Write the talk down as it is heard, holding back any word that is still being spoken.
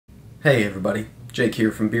Hey everybody, Jake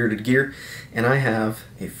here from Bearded Gear, and I have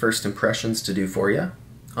a first impressions to do for you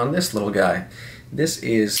on this little guy. This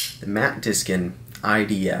is the Matt Diskin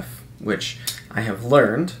IDF, which I have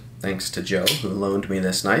learned thanks to Joe, who loaned me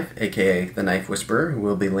this knife, aka the Knife Whisperer, who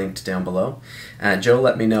will be linked down below. Joe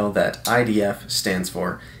let me know that IDF stands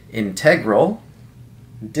for Integral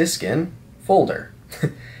Diskin Folder.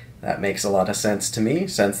 That makes a lot of sense to me,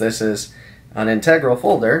 since this is an integral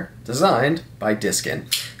folder designed by Diskin.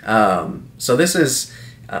 So this is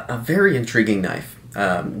a very intriguing knife.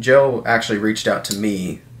 Joe actually reached out to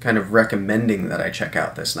me kind of recommending that I check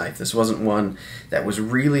out this knife. This wasn't one that was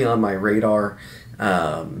really on my radar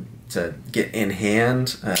to get in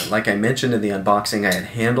hand. Like I mentioned in the unboxing, I had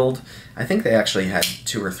handled, I think they actually had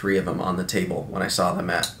 2 or 3 of them on the table when I saw them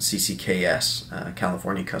at CCKS,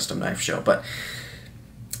 California Custom Knife Show. But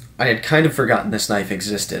I had kind of forgotten this knife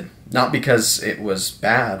existed. Not because it was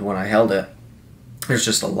bad when I held it. There's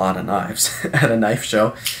just a lot of knives at a knife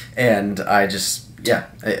show, and I just, yeah,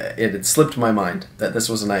 it had slipped my mind that this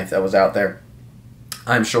was a knife that was out there.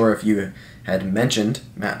 I'm sure if you had mentioned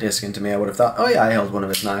Matt Diskin to me, I would have thought, oh yeah, I held one of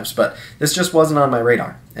his knives, but this just wasn't on my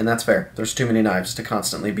radar, and that's fair. There's too many knives to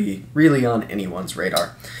constantly be really on anyone's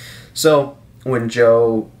radar. So when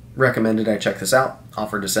Joe recommended I check this out,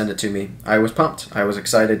 offered to send it to me, I was pumped. I was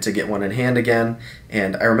excited to get one in hand again,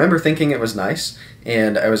 and I remember thinking it was nice,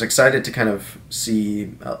 and I was excited to kind of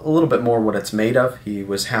see a little bit more what it's made of. He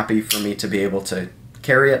was happy for me to be able to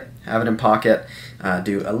carry it, have it in pocket,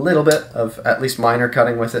 do a little bit of at least minor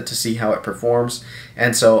cutting with it to see how it performs.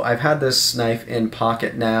 And so I've had this knife in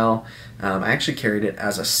pocket now. I actually carried it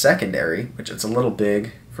as a secondary, which it's a little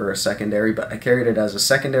big for a secondary, but I carried it as a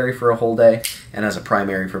secondary for a whole day and as a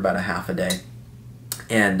primary for about a half a day.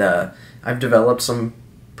 And I've developed some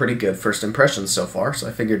pretty good first impressions so far, so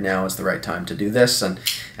I figured now is the right time to do this. And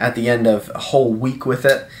at the end of a whole week with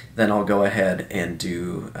it, then I'll go ahead and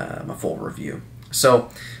do a full review. So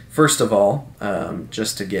first of all,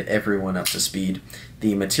 just to get everyone up to speed,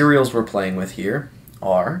 the materials we're playing with here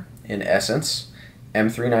are, in essence,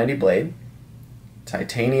 M390 blade,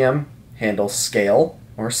 titanium handle scale,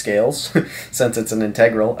 or scales. Since it's an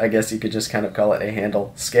integral, I guess you could just kind of call it a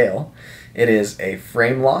handle scale. It is a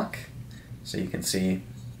frame lock, so you can see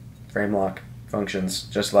frame lock functions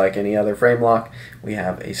just like any other frame lock. We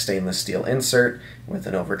have a stainless steel insert with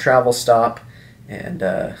an over travel stop, and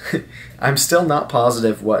I'm still not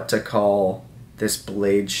positive what to call this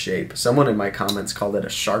blade shape. Someone in my comments called it a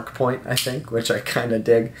shark point, I think, which I kind of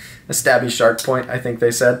dig. A stabby shark point, I think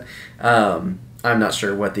they said. I'm not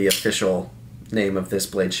sure what the official name of this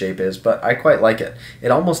blade shape is, but I quite like it. It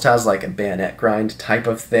almost has like a bayonet grind type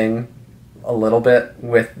of thing a little bit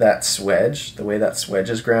with that swedge. The way that swedge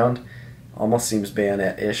is ground almost seems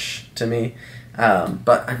bayonet-ish to me,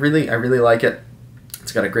 but I really like it.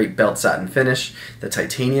 It's got a great belt satin finish. The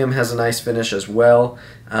titanium has a nice finish as well.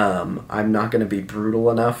 I'm not going to be brutal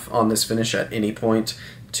enough on this finish at any point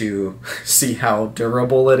to see how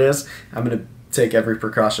durable it is. I'm going to take every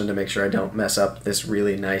precaution to make sure I don't mess up this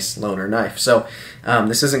really nice loaner knife. So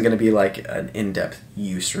this isn't going to be like an in-depth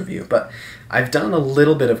use review, but I've done a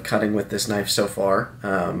little bit of cutting with this knife so far.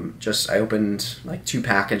 I opened like 2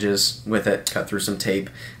 packages with it, cut through some tape.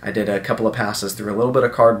 I did a couple of passes through a little bit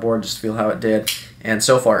of cardboard just to feel how it did, and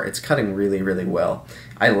so far it's cutting really well.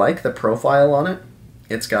 I like the profile on it.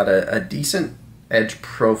 It's got a decent edge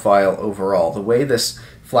profile overall. The way this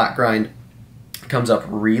flat grind comes up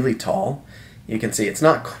really tall, you can see it's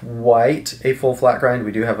not quite a full flat grind.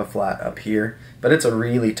 We do have a flat up here, but it's a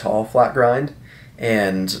really tall flat grind,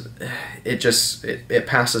 and it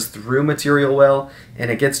passes through material well, and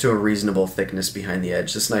it gets to a reasonable thickness behind the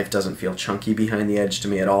edge. This knife doesn't feel chunky behind the edge to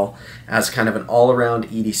me at all. As kind of an all-around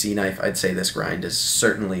EDC knife, I'd say this grind is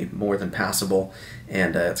certainly more than passable,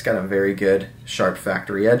 and it's got a very good sharp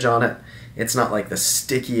factory edge on it. It's not like the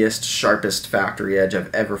stickiest, sharpest factory edge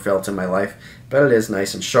I've ever felt in my life, but it is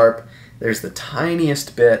nice and sharp. There's the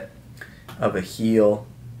tiniest bit of a heel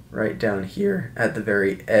right down here at the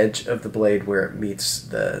very edge of the blade where it meets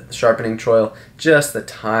the sharpening choil. Just the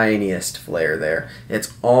tiniest flare there.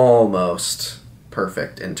 It's almost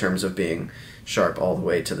perfect in terms of being sharp all the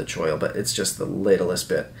way to the choil, but it's just the littlest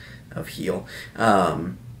bit of heel.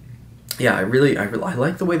 Yeah, I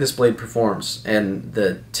like the way this blade performs, and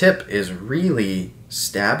the tip is really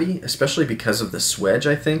stabby, especially because of the swedge,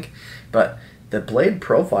 I think, but the blade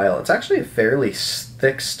profile, it's actually a fairly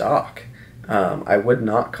thick stock. I would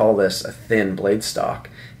not call this a thin blade stock,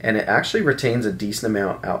 and it actually retains a decent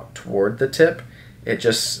amount out toward the tip. It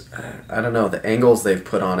just, I don't know, the angles they've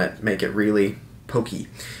put on it make it really pokey,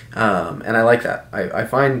 and I like that. I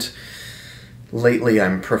find lately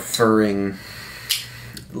I'm preferring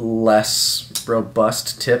less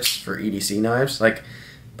robust tips for EDC knives. Like,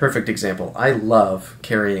 perfect example, I love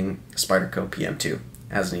carrying Spyderco PM2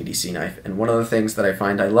 as an EDC knife, and one of the things that I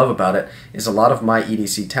find I love about it is a lot of my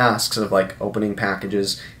EDC tasks of like opening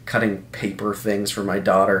packages, cutting paper things for my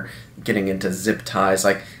daughter, getting into zip ties,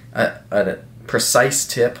 like a precise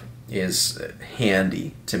tip is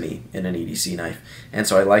handy to me in an EDC knife, and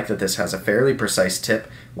so I like that this has a fairly precise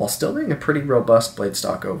tip while still being a pretty robust blade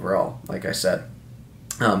stock overall, like I said.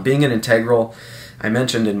 Being an integral, I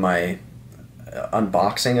mentioned in my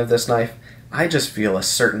unboxing of this knife, I just feel a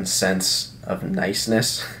certain sense of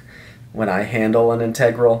niceness when I handle an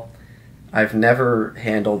integral. I've never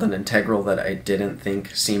handled an integral that I didn't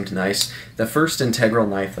think seemed nice. The first integral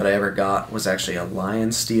knife that I ever got was actually a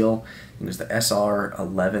Lion Steel. It was the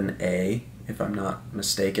SR11A, if I'm not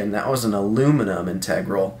mistaken. That was an aluminum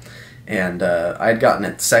integral, and I'd gotten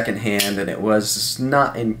it secondhand, and it was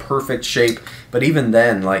not in perfect shape, but even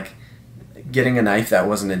then, like, getting a knife that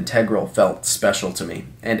wasn't integral felt special to me.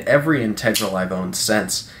 And every integral I've owned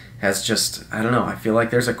since has just, I don't know, I feel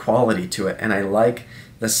like there's a quality to it, and I like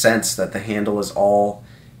the sense that the handle is all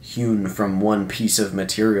hewn from one piece of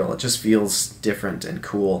material. It just feels different and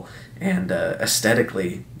cool, and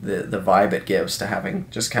aesthetically, the vibe it gives to having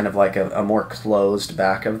just kind of like a more closed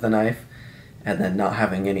back of the knife, and then not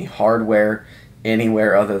having any hardware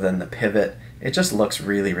anywhere other than the pivot. It just looks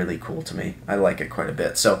really, really cool to me. I like it quite a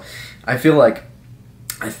bit. So I feel like,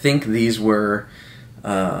 I think these were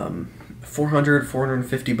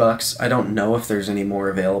 450 bucks. I don't know if there's any more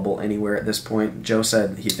available anywhere at this point. Joe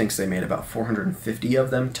said he thinks they made about 450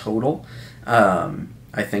 of them total.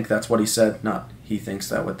 I think that's what he said, not he thinks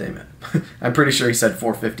that what they meant. I'm pretty sure he said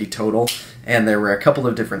 450 total, and there were a couple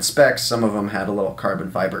of different specs. Some of them had a little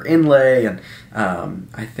carbon fiber inlay, and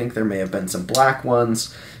I think there may have been some black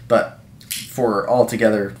ones, but for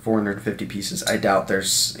altogether 450 pieces, I doubt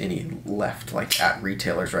there's any left like at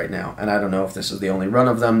retailers right now, and I don't know if this is the only run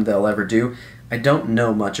of them they'll ever do. I don't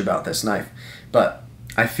know much about this knife, but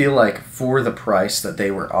I feel like for the price that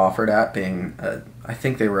they were offered at, being I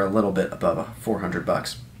think they were a little bit above 400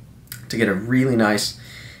 bucks, to get a really nice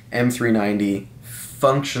M390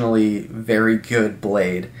 functionally very good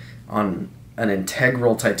blade on an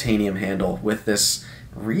integral titanium handle with this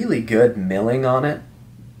really good milling on it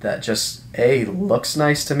that just A, looks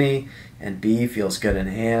nice to me, and B, feels good in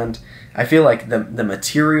hand. I feel like the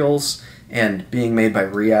materials and being made by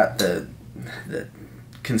Reate, the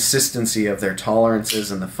consistency of their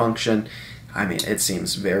tolerances and the function, I mean, it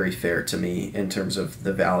seems very fair to me in terms of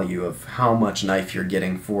the value of how much knife you're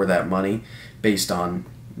getting for that money based on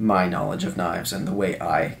my knowledge of knives and the way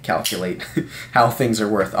I calculate how things are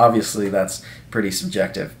worth. Obviously, that's pretty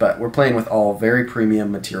subjective, but we're playing with all very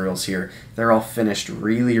premium materials here. They're all finished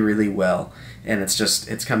really, really well, and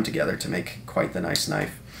it's come together to make quite the nice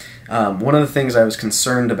knife. One of the things I was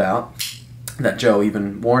concerned about, that Joe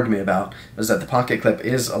even warned me about, was that the pocket clip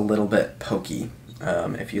is a little bit pokey.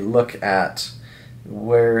 If you look at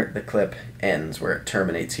where the clip ends, where it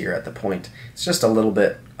terminates here at the point, it's just a little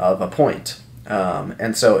bit of a point.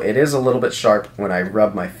 And so it is a little bit sharp when I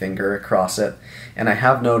rub my finger across it, and I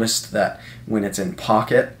have noticed that when it's in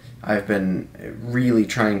pocket, I've been really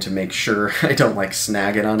trying to make sure I don't like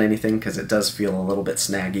snag it on anything, because it does feel a little bit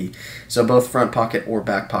snaggy. So both front pocket or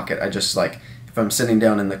back pocket, I just like, if I'm sitting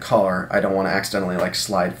down in the car, I don't want to accidentally like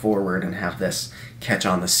slide forward and have this catch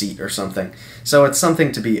on the seat or something. So it's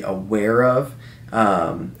something to be aware of,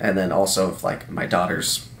 and then also if like my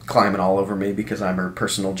daughter's climbing all over me because I'm her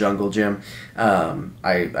personal jungle gym,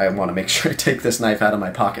 I want to make sure I take this knife out of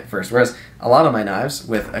my pocket first. Whereas a lot of my knives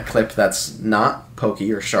with a clip that's not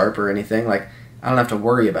pokey or sharp or anything, like, I don't have to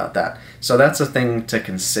worry about that. So that's a thing to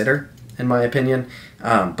consider, in my opinion.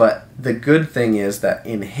 But the good thing is that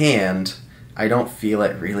in hand, I don't feel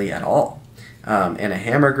it really at all. In a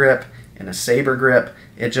hammer grip, in a saber grip,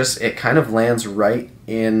 it kind of lands right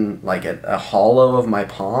in like a hollow of my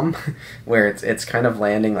palm, where it's kind of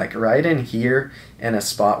landing like right in here in a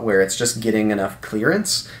spot where it's just getting enough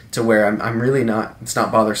clearance to where I'm really not, it's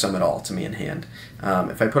not bothersome at all to me in hand.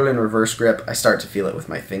 If I put it in reverse grip, I start to feel it with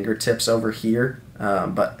my fingertips over here,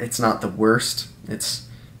 but it's not the worst. It's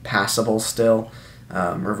passable still.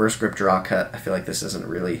 Reverse grip draw cut, I feel like this isn't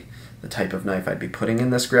really the type of knife I'd be putting in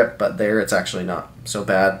this grip, but there it's actually not so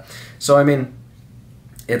bad. So I mean,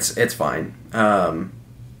 it's fine.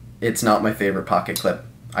 It's not my favorite pocket clip.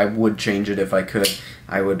 I would change it if I could.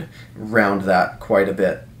 I would round that quite a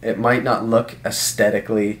bit. It might not look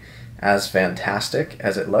aesthetically as fantastic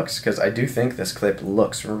as it looks, because I do think this clip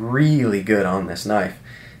looks really good on this knife,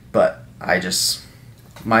 but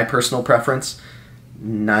my personal preference,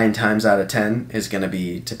 9 times out of 10 is going to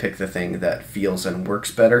be to pick the thing that feels and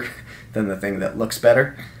works better than the thing that looks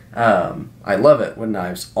better. I love it when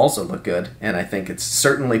knives also look good, and I think it's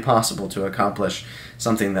certainly possible to accomplish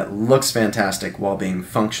something that looks fantastic while being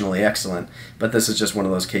functionally excellent, but this is just one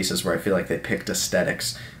of those cases where I feel like they picked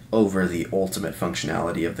aesthetics over the ultimate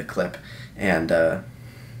functionality of the clip, and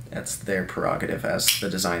that's their prerogative as the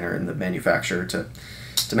designer and the manufacturer to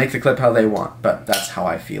make the clip how they want, but that's how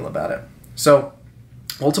I feel about it. So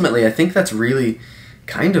ultimately, I think that's really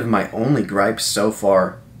kind of my only gripe so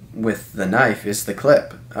far with the knife is the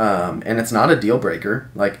clip. And it's not a deal breaker.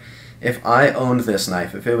 Like, if I owned this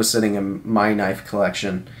knife, if it was sitting in my knife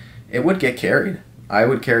collection, it would get carried. I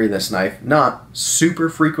would carry this knife, not super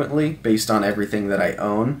frequently based on everything that I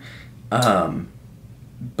own,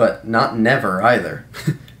 but not never either.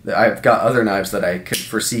 I've got other knives that I could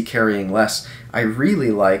foresee carrying less. I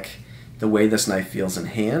really like the way this knife feels in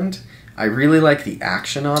hand. I really like the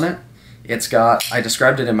action on it. It's got, I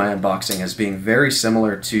described it in my unboxing as being very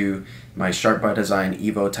similar to my Sharp by Design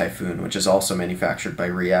Evo Typhoon, which is also manufactured by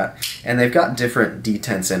Reate, and they've got different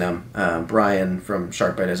detents in them. Brian from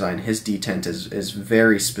Sharp by Design, his detent is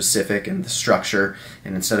very specific in the structure,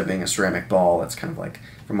 and instead of being a ceramic ball, it's kind of like,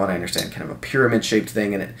 from what I understand, kind of a pyramid-shaped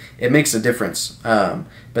thing, and it makes a difference.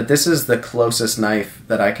 But this is the closest knife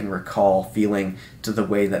that I can recall feeling to the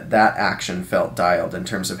way that that action felt dialed in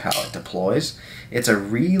terms of how it deploys. It's a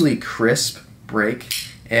really crisp break,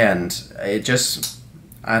 and it just,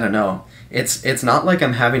 I don't know. It's not like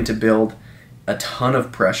I'm having to build a ton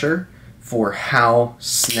of pressure for how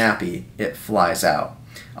snappy it flies out.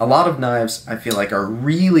 A lot of knives, I feel like, are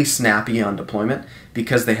really snappy on deployment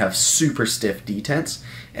because they have super stiff detents.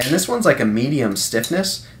 And this one's like a medium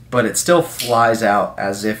stiffness, but it still flies out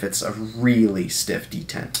as if it's a really stiff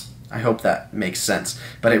detent. I hope that makes sense.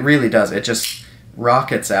 But it really does. It just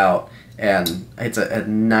rockets out, and it's a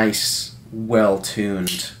nice,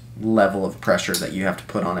 well-tuned level of pressure that you have to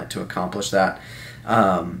put on it to accomplish that.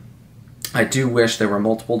 I do wish there were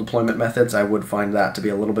multiple deployment methods. I would find that to be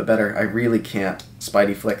a little bit better. I really can't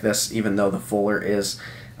Spidey flick this, even though the fuller is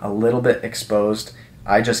a little bit exposed.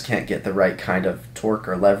 I just can't get the right kind of torque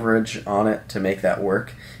or leverage on it to make that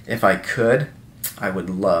work. If I could, I would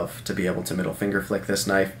love to be able to middle finger flick this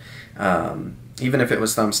knife. Even if it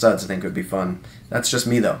was thumb studs, I think it would be fun. That's just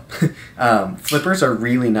me, though. Flippers are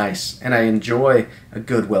really nice, and I enjoy a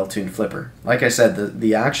good, well-tuned flipper. Like I said,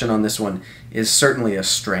 the action on this one is certainly a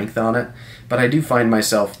strength on it, but I do find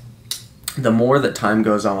myself, the more that time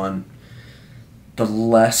goes on, the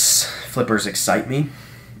less flippers excite me.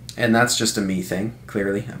 And that's just a me thing,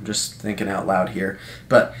 clearly. I'm just thinking out loud here.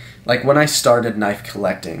 But like when I started knife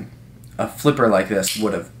collecting, a flipper like this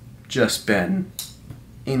would have just been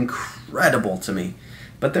incredible to me.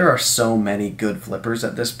 But there are so many good flippers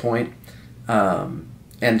at this point. And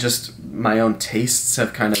just my own tastes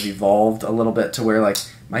have kind of evolved a little bit to where, like,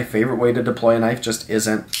 my favorite way to deploy a knife just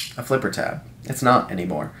isn't a flipper tab. It's not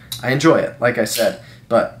anymore. I enjoy it, like I said,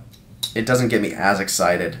 but it doesn't get me as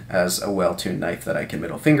excited as a well-tuned knife that I can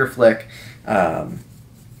middle finger flick.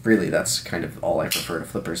 Really, that's kind of all I prefer to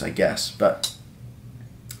flippers, I guess. But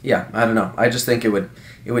yeah, I don't know. I just think it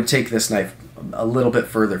would take this knife a little bit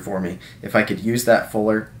further for me if I could use that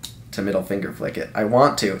fuller to middle finger flick it. I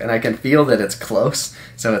want to, and I can feel that it's close,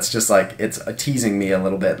 so it's just like it's teasing me a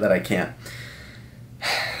little bit that I can't.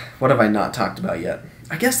 What have I not talked about yet?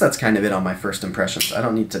 I guess that's kind of it on my first impressions. I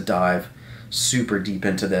don't need to dive super deep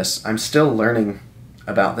into this. I'm still learning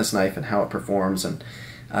about this knife and how it performs, and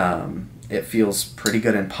it feels pretty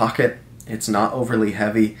good in pocket. It's not overly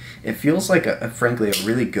heavy. It feels like, frankly, a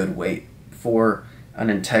really good weight for an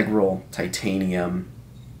integral titanium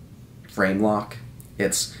frame lock.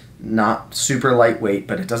 It's not super lightweight,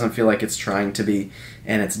 but it doesn't feel like it's trying to be,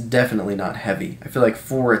 and it's definitely not heavy. I feel like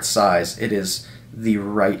for its size, it is the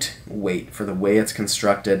right weight for the way it's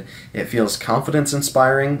constructed. It feels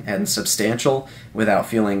confidence-inspiring and substantial without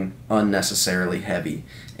feeling unnecessarily heavy.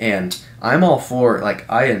 And I'm all for, like,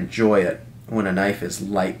 I enjoy it when a knife is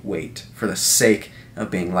lightweight for the sake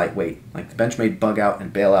of being lightweight. Like the Benchmade Bug Out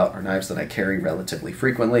and Bailout are knives that I carry relatively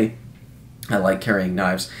frequently. I like carrying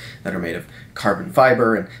knives that are made of carbon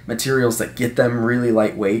fiber and materials that get them really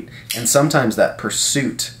lightweight, and sometimes that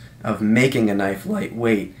pursuit of making a knife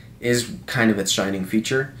lightweight is kind of its shining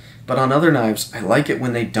feature. But on other knives, I like it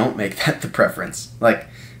when they don't make that the preference. Like,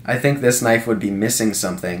 I think this knife would be missing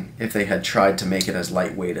something if they had tried to make it as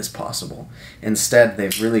lightweight as possible. Instead,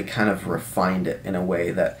 they've really kind of refined it in a way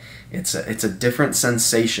that it's a different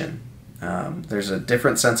sensation. There's a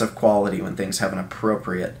different sense of quality when things have an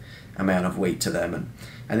appropriate amount of weight to them, and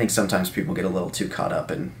I think sometimes people get a little too caught up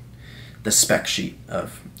in the spec sheet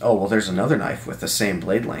of, oh, well, there's another knife with the same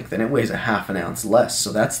blade length and it weighs a half an ounce less,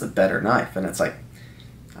 so that's the better knife. And it's like,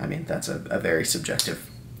 I mean, that's a very subjective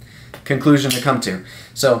conclusion to come to.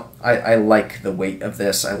 So I like the weight of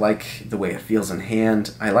this. I like the way it feels in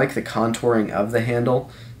hand. I like the contouring of the handle,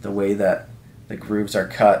 the way that the grooves are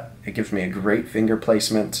cut. It gives me a great finger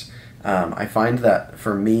placement. I find that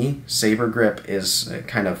for me, saber grip is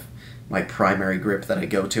kind of my primary grip that I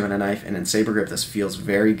go to in a knife, and in saber grip this feels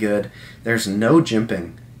very good. There's no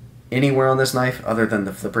jimping anywhere on this knife other than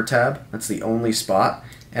the flipper tab. That's the only spot.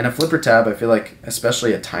 And a flipper tab, I feel like,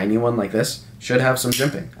 especially a tiny one like this, should have some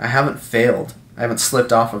jimping. I haven't failed. I haven't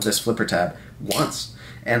slipped off of this flipper tab once.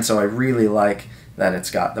 And so I really like that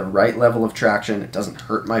it's got the right level of traction. It doesn't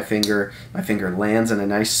hurt my finger. My finger lands in a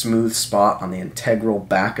nice smooth spot on the integral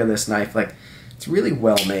back of this knife. Like, it's really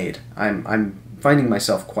well made. I'm finding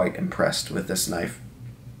myself quite impressed with this knife.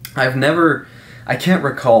 I can't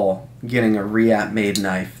recall getting a Reate made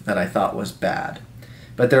knife that I thought was bad.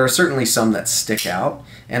 But there are certainly some that stick out,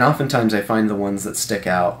 and oftentimes I find the ones that stick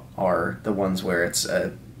out are the ones where it's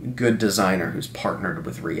a good designer who's partnered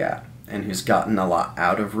with Reate and who's gotten a lot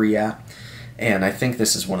out of Reate, and I think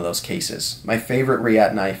this is one of those cases. My favorite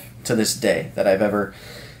Reate knife to this day that I've ever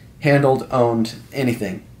handled, owned,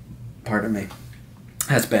 anything, pardon me,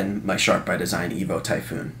 has been my Sharp by Design Evo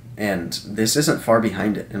Typhoon, and this isn't far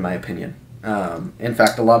behind it in my opinion. In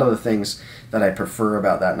fact, a lot of the things that I prefer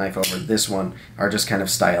about that knife over this one are just kind of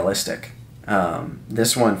stylistic.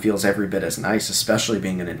 This one feels every bit as nice, especially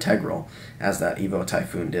being an integral, as that Evo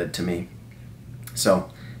Typhoon did to me. So,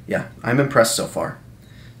 yeah, I'm impressed so far.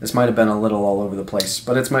 This might have been a little all over the place,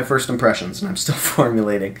 but it's my first impressions, and I'm still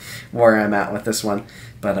formulating where I'm at with this one.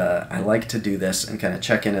 But I like to do this and kind of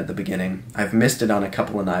check in at the beginning. I've missed it on a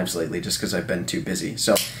couple of knives lately just because I've been too busy.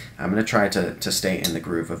 So I'm going to try to stay in the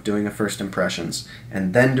groove of doing a first impressions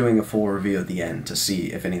and then doing a full review at the end to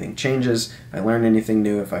see if anything changes, if I learn anything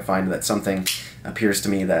new, if I find that something appears to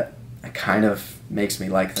me that kind of makes me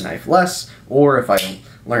like the knife less, or if I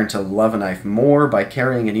learn to love a knife more by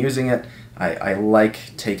carrying and using it. I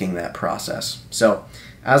like taking that process. So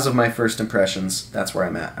as of my first impressions, that's where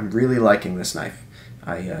I'm at. I'm really liking this knife.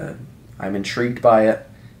 I'm intrigued by it,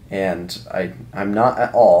 and I'm not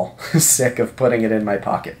at all sick of putting it in my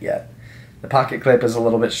pocket yet. The pocket clip is a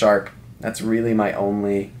little bit sharp. That's really my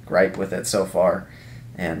only gripe with it so far,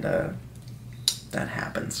 and that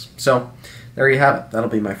happens. So there you have it. That'll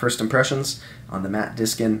be my first impressions on the Matt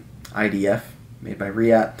Diskin IDF made by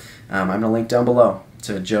Reate. I'm going to link down below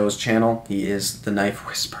to Joe's channel. He is the Knife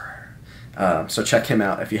Whisperer. So check him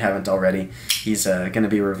out if you haven't already. He's going to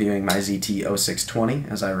be reviewing my ZT-0620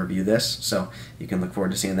 as I review this, so you can look forward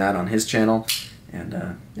to seeing that on his channel.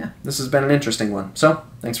 And yeah, this has been an interesting one. So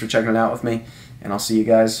thanks for checking it out with me, and I'll see you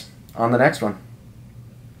guys on the next one.